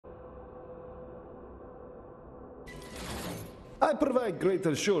I provide great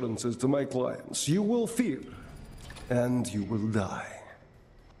assurances to my clients. You will fear, and you will die.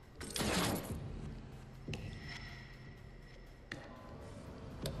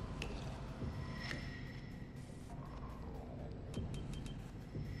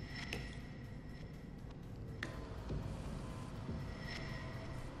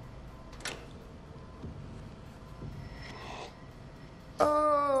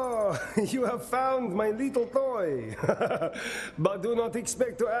 Oh, you have found my little toy. But do not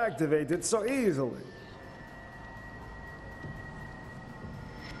expect to activate it so easily.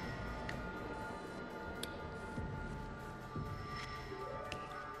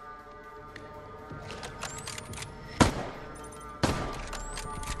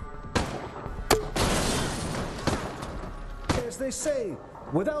 As they say,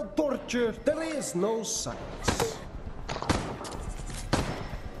 without torture, there is no science.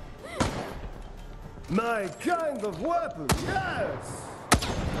 My kind of weapon, yes!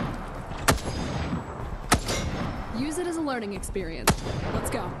 Use it as a learning experience. Let's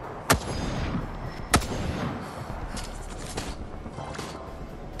go.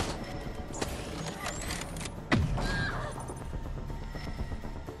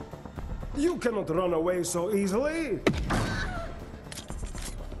 You cannot run away so easily!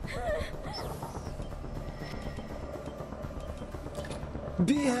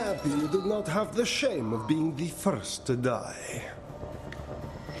 Be happy you did not have the shame of being the first to die.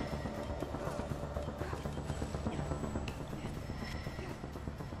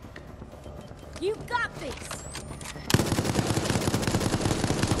 You got this!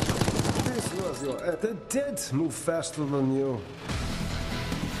 This was your... The dead move faster than you.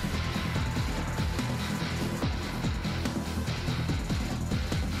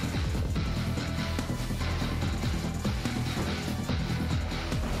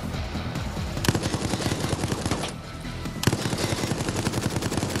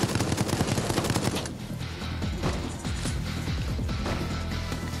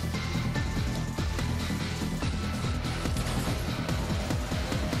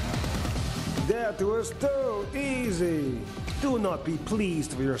 That was too easy. Do not be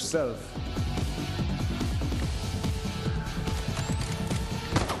pleased with yourself.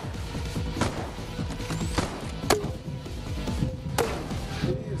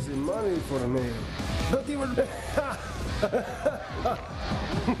 Easy money for me. But you will...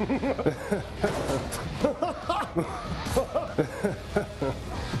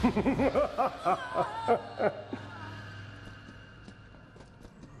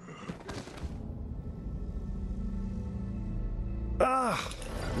 Ah,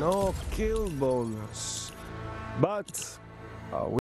 no kill bonus. But